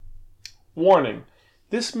Warning.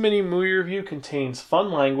 This mini movie review contains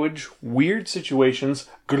fun language, weird situations,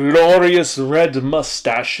 glorious red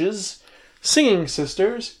mustaches, singing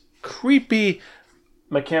sisters, creepy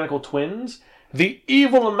mechanical twins, the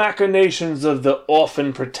evil machinations of the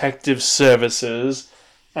Orphan Protective Services,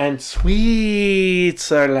 and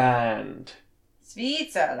Switzerland.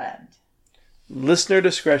 Switzerland. Listener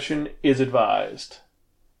discretion is advised.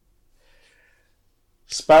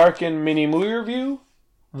 Sparkin Mini Movie Review,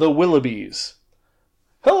 The Willoughbys.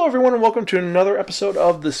 Hello everyone and welcome to another episode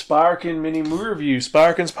of the Sparkin Mini Movie Review,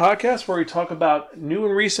 Sparkin's podcast where we talk about new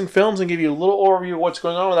and recent films and give you a little overview of what's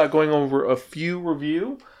going on without going over a few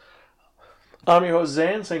review. I'm your host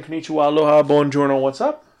Zan, saying konnichiwa, aloha, buongiorno, what's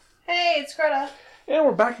up? Hey, it's Greta. And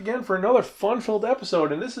we're back again for another fun-filled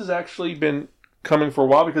episode, and this has actually been coming for a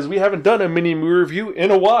while because we haven't done a mini movie review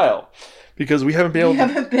in a while. Because we haven't been able We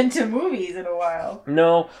haven't been to movies in a while.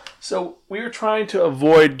 No. So we were trying to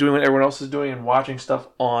avoid doing what everyone else is doing and watching stuff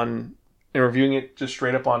and reviewing it just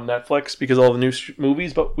straight up on Netflix because of all the new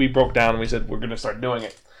movies, but we broke down and we said we're going to start doing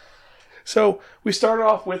it. So we started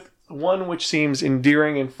off with one which seems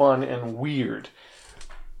endearing and fun and weird.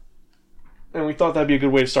 And we thought that'd be a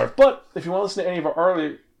good way to start. But if you want to listen to any of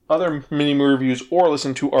our other mini movie reviews or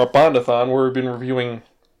listen to our Bondathon where we've been reviewing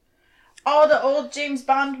all the old James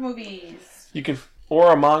Bond movies. You can, or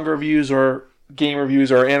our manga reviews, or game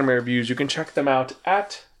reviews, or anime reviews. You can check them out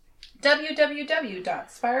at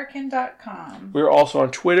www.spirekin.com. We're also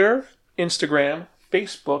on Twitter, Instagram,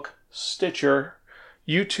 Facebook, Stitcher,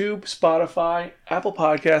 YouTube, Spotify, Apple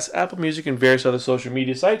Podcasts, Apple Music, and various other social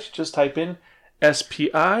media sites. Just type in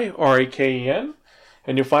SPIRAKEN,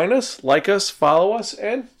 and you'll find us, like us, follow us,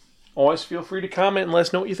 and always feel free to comment and let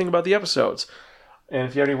us know what you think about the episodes. And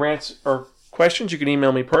if you have any rants or questions, you can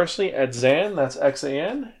email me personally at Zan, that's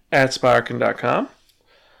Xan, at Spirekin.com.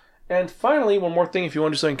 And finally, one more thing, if you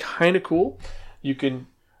want to do something kind of cool, you can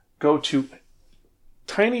go to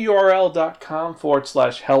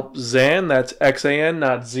tinyurl.com/help Zan, that's Xan,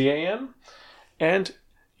 not Zan. And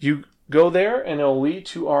you go there and it'll lead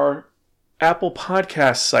to our Apple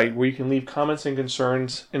Podcast site where you can leave comments and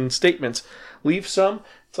concerns and statements. Leave some.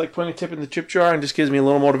 It's like putting a tip in the tip jar and just gives me a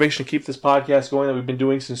little motivation to keep this podcast going that we've been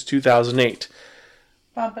doing since 2008.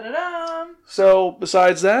 Bum-ba-da-dum. So,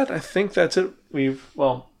 besides that, I think that's it.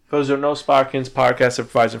 For those who don't know, Sparkin's podcast that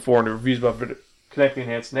provides informative reviews about connecting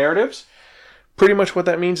enhanced narratives. Pretty much what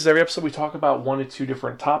that means is every episode we talk about one to two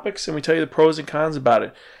different topics and we tell you the pros and cons about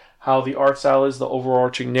it. How the art style is, the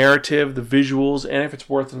overarching narrative, the visuals, and if it's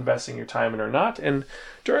worth investing your time in or not. And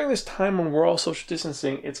during this time when we're all social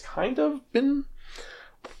distancing, it's kind of been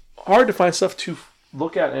hard to find stuff to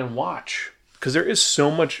look at and watch. Because there is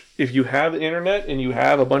so much, if you have the internet and you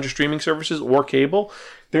have a bunch of streaming services or cable,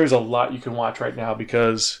 there's a lot you can watch right now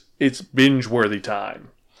because it's binge-worthy time.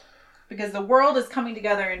 Because the world is coming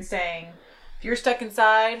together and saying, if you're stuck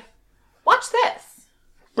inside, watch this.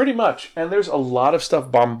 Pretty much. And there's a lot of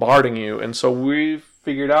stuff bombarding you. And so we've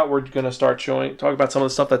figured out we're going to start talk about some of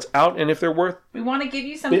the stuff that's out and if they're worth We want to give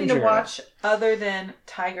you something to watch other than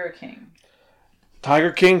Tiger King.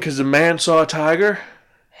 Tiger King because a man saw a tiger?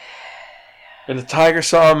 And the tiger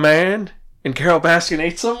saw a man? And Carol Baskin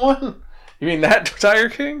ate someone? You mean that Tiger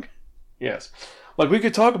King? Yes. Like we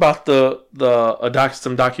could talk about some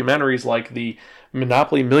documentaries like the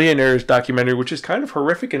Monopoly Millionaires documentary, which is kind of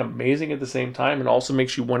horrific and amazing at the same time and also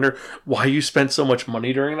makes you wonder why you spent so much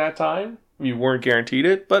money during that time. You weren't guaranteed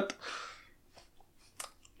it, but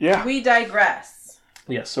yeah. We digress.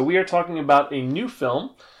 Yes, so we are talking about a new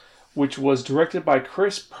film which was directed by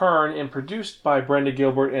Chris Pern and produced by Brenda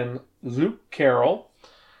Gilbert and Luke Carroll.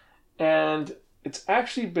 And it's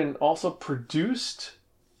actually been also produced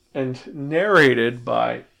and narrated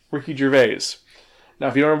by Ricky Gervais. Now,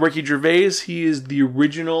 if you don't know Ricky Gervais, he is the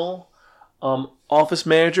original office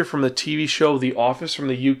manager from the TV show The Office from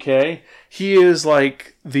the UK. He is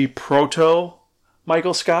like the proto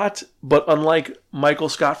Michael Scott, but unlike Michael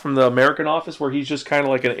Scott from the American Office, where he's just kind of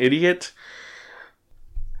like an idiot,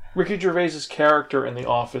 Ricky Gervais' character in The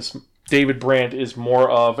Office, David Brandt, is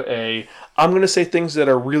more of I'm going to say things that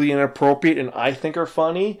are really inappropriate and I think are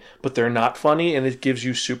funny, but they're not funny, and it gives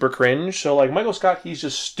you super cringe. So like Michael Scott, he's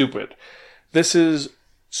just stupid. This is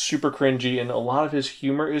super cringy, and a lot of his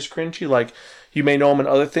humor is cringy. Like, you may know him in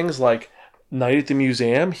other things, like Night at the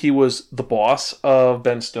Museum. He was the boss of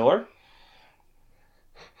Ben Stiller.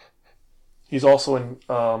 He's also in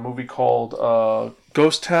a movie called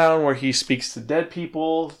Ghost Town, where he speaks to dead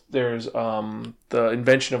people. There's The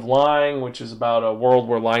Invention of Lying, which is about a world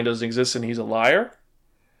where lying doesn't exist and he's a liar.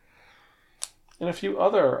 And a few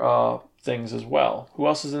other things as well. Who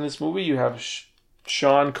else is in this movie? You have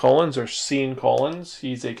Sean Collins, or Sean Collins.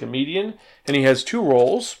 He's a comedian, and he has 2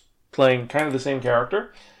 roles, playing kind of the same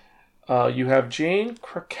character. You have Jane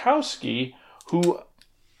Krakowski, who...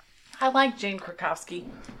 I like Jane Krakowski.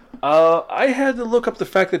 I had to look up the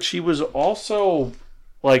fact that she was also...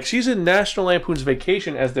 Like, she's in National Lampoon's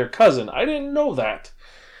Vacation as their cousin. I didn't know that.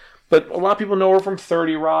 But a lot of people know her from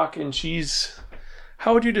 30 Rock, and she's...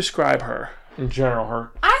 How would you describe her in general?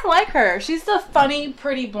 I like her. She's the funny,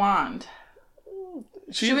 pretty blonde.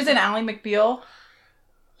 She was in Ally McBeal.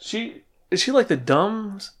 Is she like the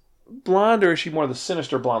dumb blonde, or is she more the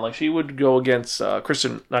sinister blonde? Like, she would go against not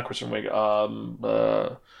Kristen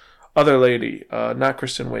Wiig, other lady, not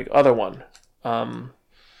Kristen Wiig, other one.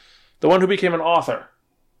 The one who became an author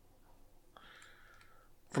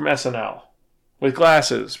from SNL. With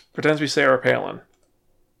glasses. Pretends to be Sarah Palin.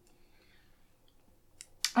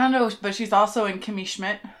 I don't know, but she's also in Kimmy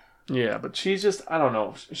Schmidt. Yeah, but she's just, I don't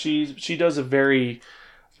know. She does a very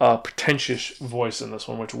pretentious voice in this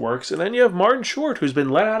one, which works. And then you have Martin Short, who's been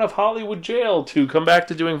let out of Hollywood jail to come back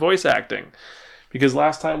to doing voice acting. Because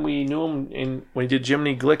last time we knew him when he did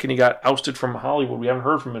Jiminy Glick and he got ousted from Hollywood, we haven't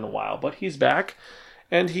heard from him in a while. But he's back.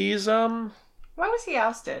 And he's... Why was he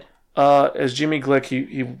ousted? As Jimmy Glick,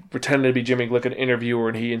 he pretended to be Jimmy Glick, an interviewer,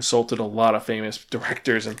 and he insulted a lot of famous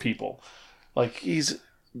directors and people. Like, he's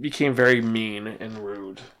became very mean and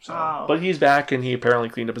rude. So. Oh. But he's back, and he apparently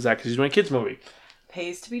cleaned up his act because he's doing a kids movie.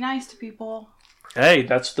 Pays to be nice to people. Hey,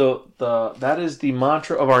 that's that is the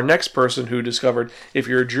mantra of our next person who discovered if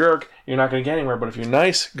you're a jerk, you're not going to get anywhere. But if you're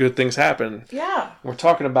nice, good things happen. Yeah. We're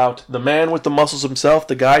talking about the man with the muscles himself,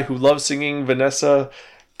 the guy who loves singing Vanessa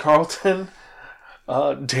Carlton.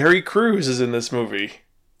 Terry Crews is in this movie,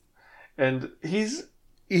 and he's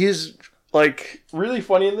like really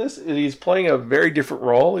funny in this. And he's playing a very different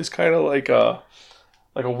role. He's kind of like a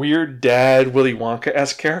weird dad Willy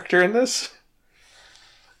Wonka-esque character in this.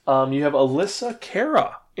 You have Alyssa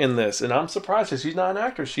Cara in this, and I'm surprised because she's not an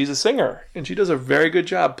actress. She's a singer, and she does a very good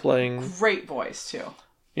job playing. Great voice too.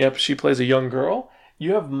 Yep, she plays a young girl.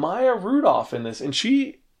 You have Maya Rudolph in this, and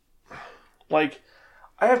she, like,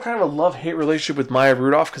 I have kind of a love-hate relationship with Maya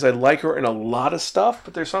Rudolph because I like her in a lot of stuff,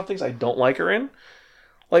 but there's some things I don't like her in.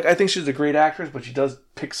 Like, I think she's a great actress, but she does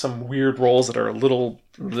pick some weird roles that are a little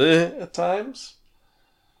bleh at times.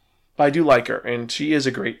 But I do like her, and she is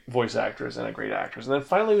a great voice actress and a great actress. And then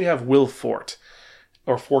finally we have Will Forte.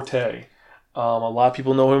 A lot of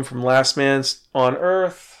people know him from Last Man on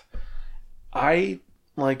Earth. He's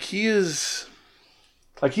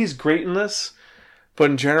great in this,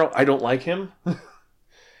 but in general, I don't like him.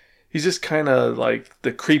 He's just kind of like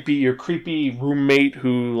your creepy roommate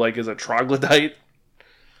who like is a troglodyte.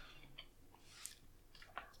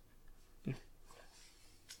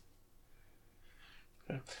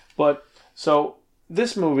 But so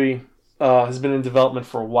this movie has been in development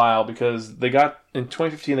for a while because in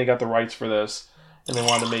 2015 they got the rights for this and they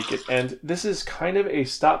wanted to make it. And this is kind of a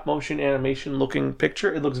stop motion animation looking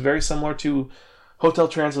picture. It looks very similar to Hotel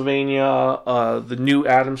Transylvania, the new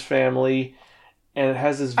Addams Family. And it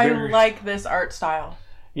has this I like this art style.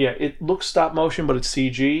 Yeah, it looks stop motion, but it's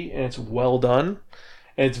CG, and it's well done.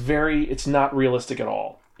 And it's not realistic at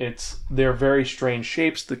all. They're very strange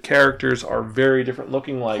shapes. The characters are very different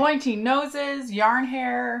looking, like... Pointy noses, yarn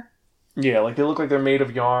hair. Yeah, like they look like they're made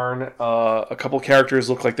of yarn. A couple characters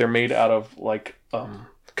look like they're made out of, like,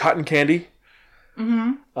 cotton candy.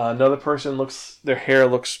 Mm-hmm. Another person their hair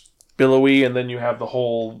looks billowy, and then you have the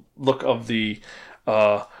whole look of the...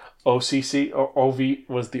 OCC or OV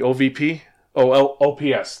was the OVP?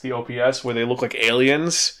 OPS. The OPS, where they look like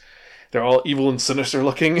aliens. They're all evil and sinister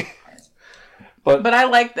looking. But I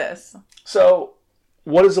like this. So,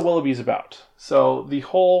 what is the Willoughbys about? So, the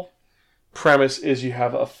whole premise is you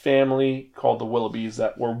have a family called the Willoughbys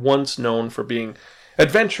that were once known for being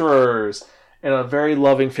adventurers and a very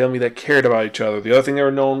loving family that cared about each other. The other thing they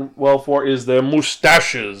were known well for is their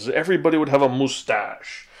mustaches. Everybody would have a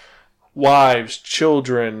mustache. Wives,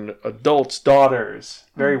 children, adults, daughters.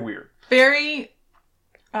 Very weird. Very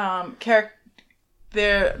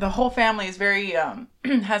the whole family is very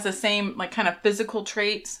has the same like kind of physical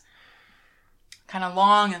traits, kind of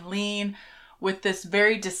long and lean, with this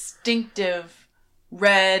very distinctive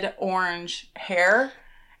red orange hair.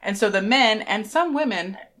 And so the men and some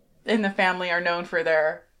women in the family are known for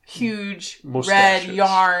their huge mustaches. Red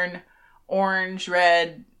yarn, orange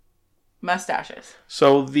red mustaches.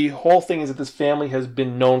 So the whole thing is that this family has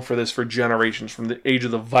been known for this for generations, from the age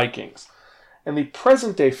of the Vikings. And the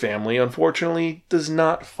present day family, unfortunately, does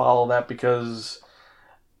not follow that because...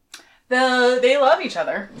 They love each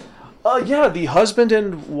other. Yeah, the husband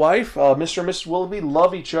and wife, Mr. and Mrs. Willoughby,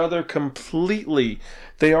 love each other completely.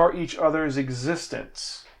 They are each other's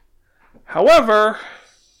existence. However,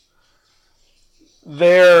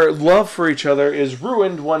 their love for each other is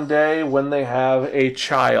ruined one day when they have a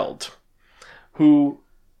child who,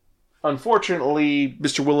 unfortunately,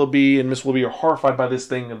 Mr. Willoughby and Miss Willoughby are horrified by this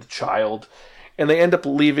thing of the child, and they end up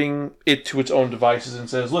leaving it to its own devices and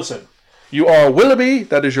says, listen, you are Willoughby,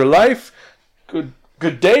 that is your life.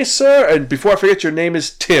 Good day, sir, and before I forget, your name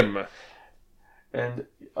is Tim. And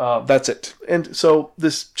that's it. And so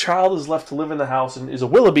this child is left to live in the house and is a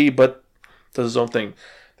Willoughby, but does his own thing.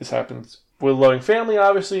 This happens with a loving family,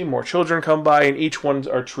 obviously. More children come by, and each one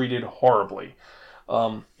are treated horribly.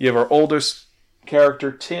 You have our oldest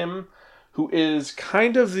character, Tim, who is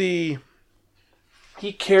kind of he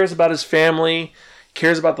cares about his family,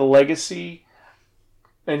 cares about the legacy,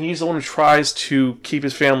 and he's the one who tries to keep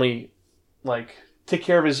his family, take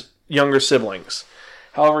care of his younger siblings.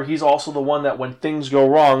 However, he's also the one that when things go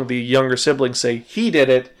wrong, the younger siblings say he did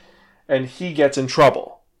it, and he gets in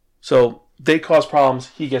trouble. So they cause problems,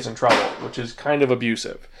 he gets in trouble, which is kind of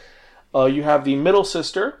abusive. You have the middle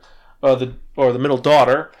sister, or the middle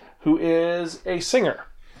daughter, who is a singer.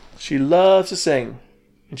 She loves to sing,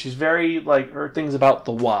 and she's very, her things about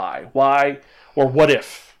the why, or what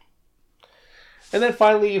if. And then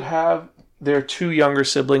finally you have their two younger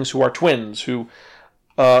siblings who are twins, who,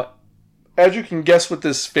 as you can guess with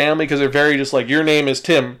this family, because they're very just your name is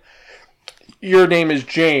Tim, your name is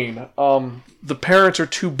Jane. The parents are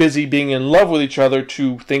too busy being in love with each other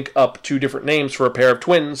to think up two different names for a pair of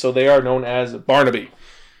twins, so they are known as Barnaby.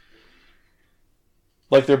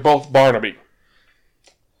 They're both Barnaby.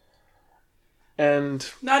 And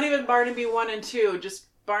not even Barnaby 1 and 2, just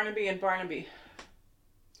Barnaby and Barnaby.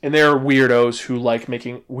 And they're weirdos who like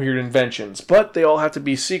making weird inventions. But they all have to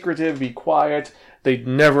be secretive, be quiet. They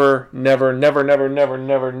never... But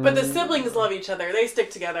the siblings love each other. They stick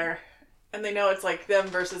together. And they know it's them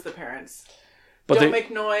versus the parents. But don't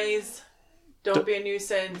make noise. Don't be a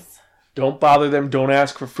nuisance. Don't bother them. Don't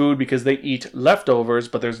ask for food because they eat leftovers,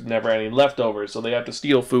 but there's never any leftovers. So they have to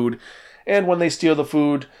steal food. And when they steal the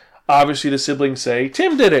food, obviously the siblings say,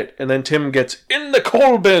 Tim did it. And then Tim gets in the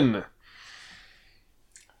coal bin.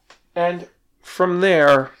 And from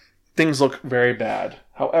there, things look very bad.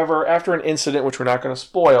 However, after an incident, which we're not going to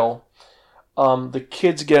spoil, the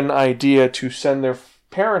kids get an idea to send their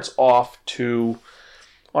parents off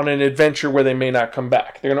on an adventure where they may not come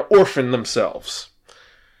back. They're going to orphan themselves.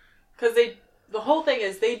 Because the whole thing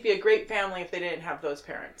is they'd be a great family if they didn't have those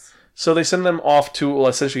parents. So they send them off to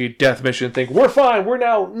essentially a death mission and think, we're fine, we're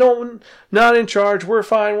now not in charge, we're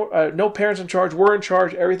fine, no parents in charge, we're in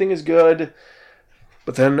charge, everything is good.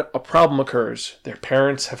 But then a problem occurs. Their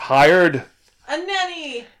parents have hired a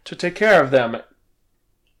nanny to take care of them.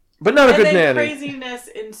 But not a good nanny. And then craziness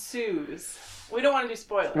ensues. We don't want to do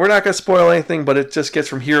spoilers. We're not going to spoil anything, but it just gets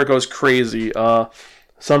from here, it goes crazy.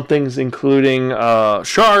 Some things including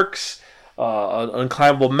sharks, an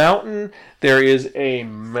unclimbable mountain. There is a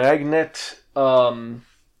magnet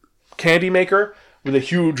candy maker with a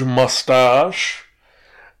huge mustache.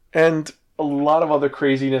 And a lot of other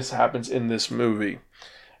craziness happens in this movie.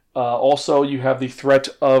 Also, you have the threat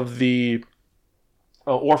of the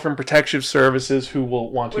Orphan Protective Services who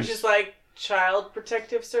will want Which is like Child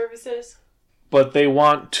Protective Services? But they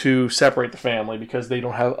want to separate the family because they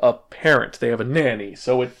don't have a parent. They have a nanny.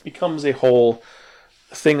 So it becomes a whole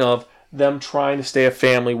thing of them trying to stay a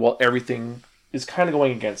family while everything is kind of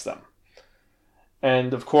going against them.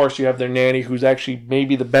 And, of course, you have their nanny who's actually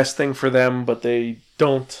maybe the best thing for them, but they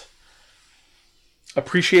don't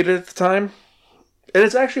appreciate it at the time. And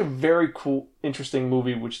it's actually a very cool, interesting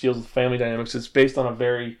movie which deals with family dynamics. It's based on a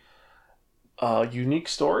very unique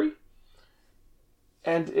story.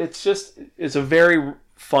 And it's a very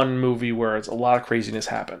fun movie where a lot of craziness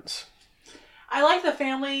happens. I like the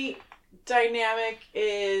family dynamic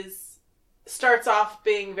starts off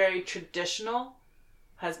being very traditional.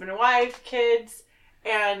 Husband and wife, kids,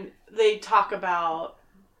 and they talk about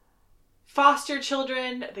foster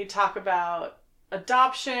children, they talk about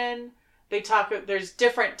adoption, there's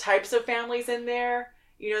different types of families in there.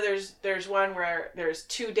 You know, there's one where there's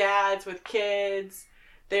two dads with kids,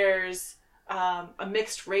 there's a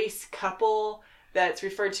mixed race couple that's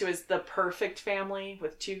referred to as the perfect family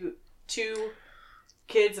with two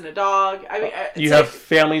kids and a dog. I mean, you have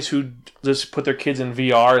families who just put their kids in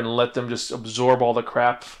VR and let them just absorb all the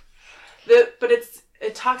crap. But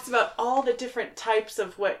it talks about all the different types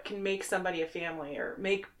of what can make somebody a family or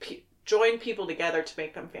join people together to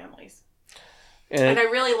make them families. And I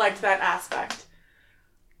really liked that aspect.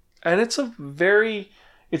 And it's a very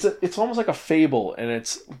it's almost like a fable, and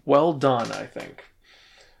it's well done, I think.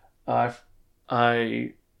 I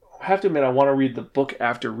have to admit, I want to read the book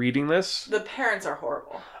after reading this. The parents are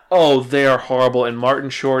horrible. Oh, they are horrible. And Martin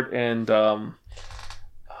Short and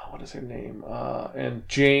what is her name? And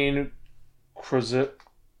Jane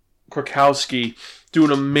Krakowski do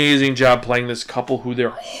an amazing job playing this couple who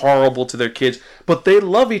they're horrible to their kids, but they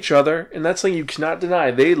love each other, and that's something you cannot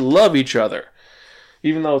deny. They love each other.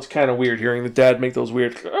 Even though it's kind of weird hearing the dad make those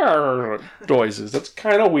weird noises. That's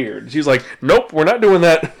kind of weird. She's like, nope, we're not doing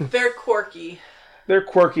that. They're quirky. They're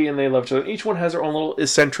quirky and they love each other. Each one has their own little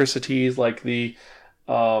eccentricities, like the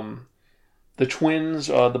twins,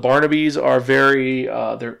 the Barnabys are very,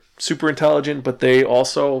 they're super intelligent, but they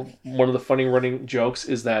also, one of the funny running jokes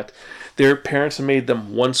is that their parents have made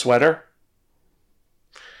them one sweater.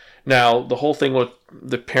 Now, the whole thing with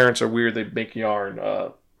the parents are weird. They make yarn,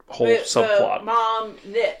 whole subplot. The mom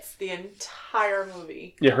knits the entire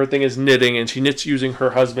movie. Yeah, her thing is knitting, and she knits using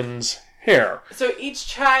her husband's hair. So each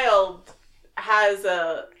child has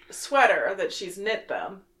a sweater that she's knit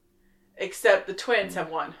them, except the twins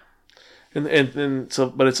have one. And so,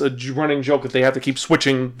 but it's a running joke that they have to keep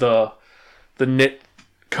switching the knit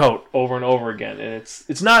coat over and over again, and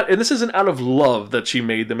it's not. And this isn't out of love that she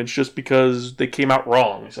made them. It's just because they came out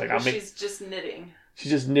wrong. It's like she's just knitting.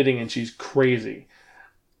 She's just knitting, and she's crazy.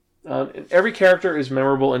 And every character is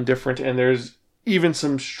memorable and different, and there's even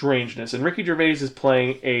some strangeness. And Ricky Gervais is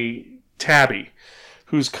playing a tabby,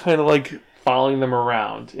 who's kind of like following them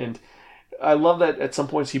around. And I love that at some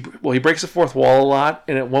points he breaks the fourth wall a lot,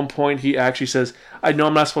 and at one point he actually says, I know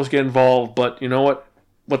I'm not supposed to get involved, but you know what?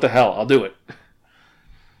 What the hell? I'll do it.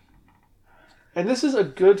 And this is a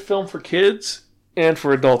good film for kids and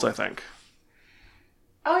for adults, I think.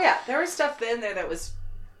 Oh yeah, there was stuff in there that was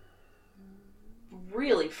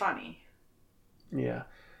really funny. Yeah.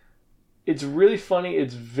 It's really funny.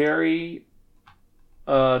 It's very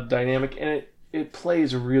dynamic, and it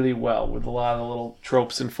plays really well with a lot of little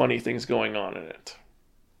tropes and funny things going on in it.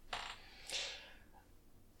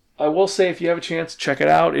 I will say, if you have a chance, check it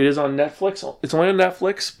out. It is on Netflix. It's only on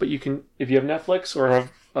Netflix, but you can, if you have Netflix or have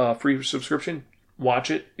a free subscription, watch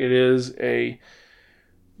it. It is a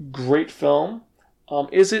great film.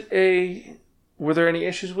 Were there any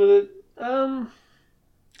issues with it?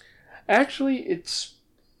 Actually, it's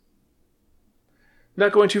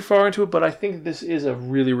not going too far into it, but I think this is a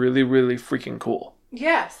really, really, really freaking cool.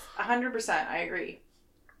 Yes, 100%. I agree.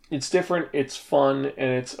 It's different, it's fun,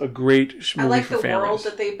 and it's a great movie for families. I like the world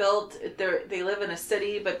that they built. They live in a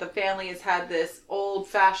city, but the family has had this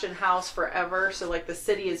old-fashioned house forever, so like the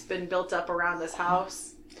city has been built up around this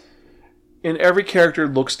house. And every character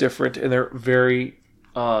looks different, and they're very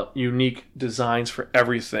unique designs for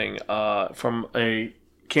everything. From a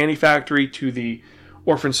candy factory to the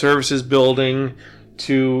orphan services building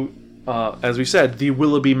to, as we said, the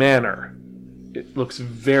Willoughby Manor. It looks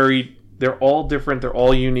very... They're all different, they're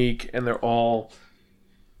all unique, and they're all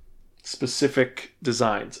specific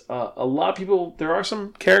designs. A lot of people... There are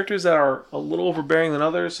some characters that are a little overbearing than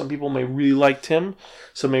others. Some people may really like Tim.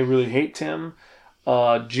 Some may really hate Tim.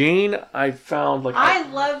 Jane, I found... I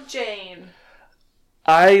love Jane.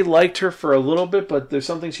 I liked her for a little bit, but there's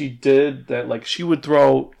something she did that, she would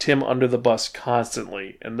throw Tim under the bus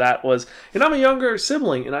constantly. And that was... And I'm a younger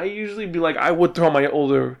sibling, and I usually be like, I would throw my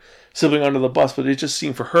older sibling under the bus, but it just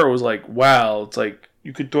seemed for her, it was like, wow, it's like,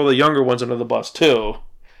 you could throw the younger ones under the bus, too.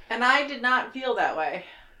 And I did not feel that way.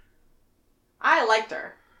 I liked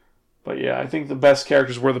her. But yeah, I think the best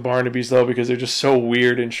characters were the Barnabys, though, because they're just so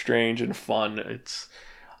weird and strange and fun.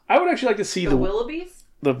 I would actually like to see the Willoughbys?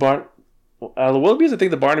 The Willoughbys, I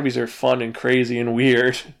think the Barnabys are fun and crazy and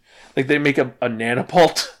weird. Like, they make a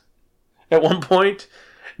nanopult at one point.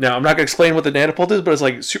 Now, I'm not going to explain what the nanopult is, but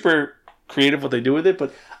it's, super creative what they do with it.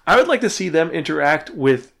 But I would like to see them interact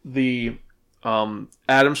with the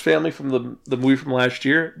Addams Family from the movie from last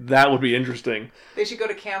year. That would be interesting. They should go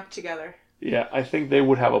to camp together. Yeah, I think they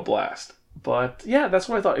would have a blast. But, yeah, that's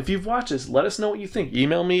what I thought. If you've watched this, let us know what you think.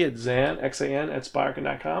 Email me at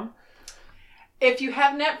xan@spirekin.com. If you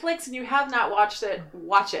have Netflix and you have not watched it,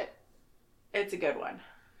 watch it. It's a good one.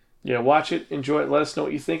 Yeah, watch it, enjoy it, let us know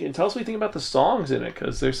what you think, and tell us what you think about the songs in it,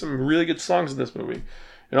 because there's some really good songs in this movie.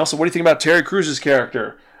 And also, what do you think about Terry Crews's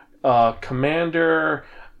character? Commander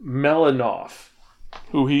Melinoff,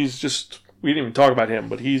 who we didn't even talk about him,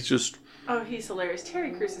 but he's just... Oh, he's hilarious.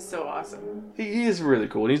 Terry Crews is so awesome. He is really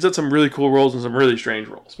cool, and he's done some really cool roles and some really strange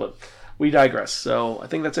roles, but we digress. So I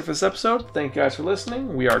think that's it for this episode. Thank you guys for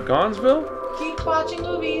listening. We are Gonzville. Keep watching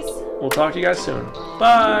movies. We'll talk to you guys soon.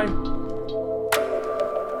 Bye.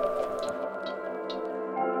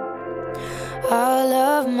 All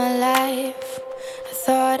of my life I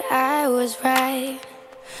thought I was right,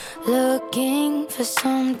 looking for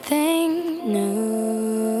something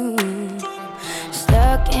new.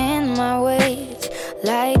 Stuck in my ways,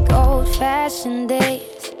 like old-fashioned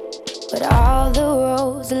days, but all the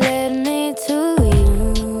roads led me to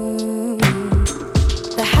you.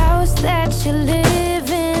 The house that you live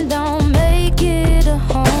in don't make it a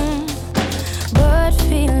home, but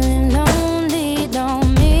feeling lonely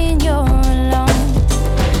don't mean you're alone.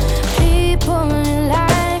 People in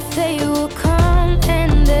life, they will come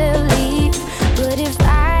and they'll leave, but if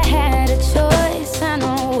I had a choice, I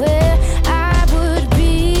know where I would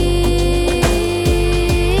be.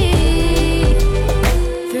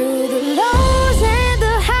 Through the lows and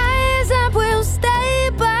the highs, I will stay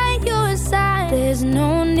by your side. There's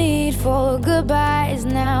no need for goodbyes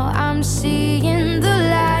now, I'm seeing the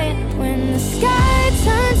light. When the sky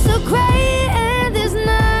turns to gray and there's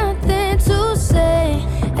nothing to say,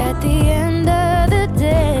 at the end of the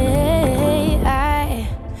day, I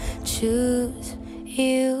choose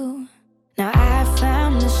you. Now I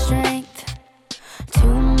found the strength to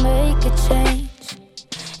make a change,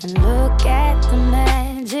 and look at the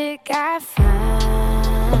magic I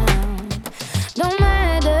found. Don't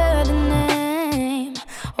matter the name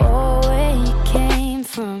or where you came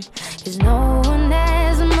from, 'cause no one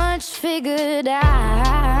has much figured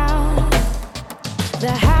out.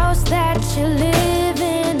 The house that you live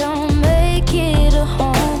in don't make it a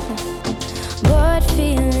home, but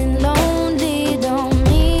feeling lonely don't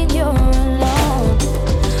mean you're alone.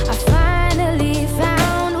 I finally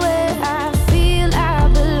found where I feel I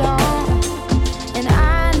belong, and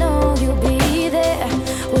I know you'll be there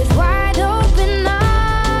with wide open arms.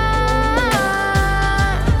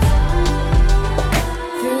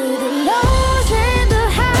 Through the lows and the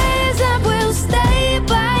highs, I will stay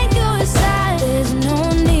by your side. There's no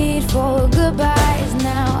need for goodbyes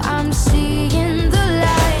now, I'm seeing the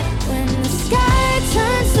light. When the sky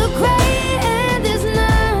turns to gray and there's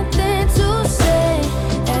nothing to say,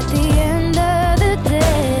 at the end of the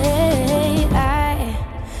day, I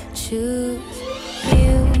choose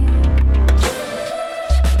you.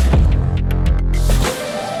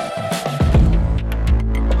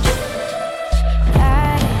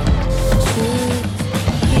 I choose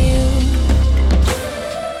you.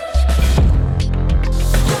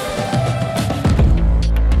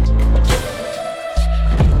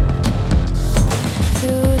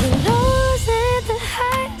 Through the lows and the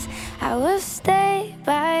highs, I will stay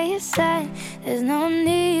by your side. There's no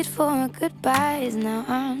need for goodbyes now,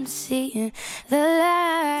 I'm seeing the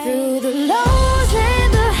light. Through the lows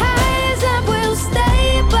and the highs, I will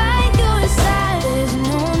stay by your side. There's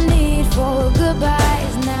no need for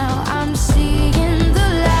goodbyes now, I'm seeing the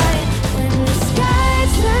light. When the sky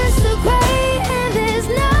turns to gray and there's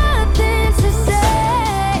nothing to say,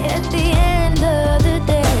 at the end of the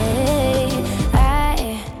day, I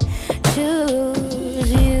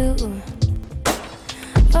choose you.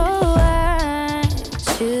 Oh, I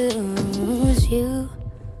choose you.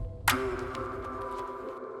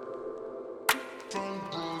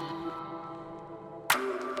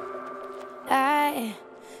 I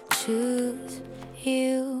choose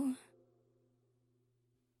you.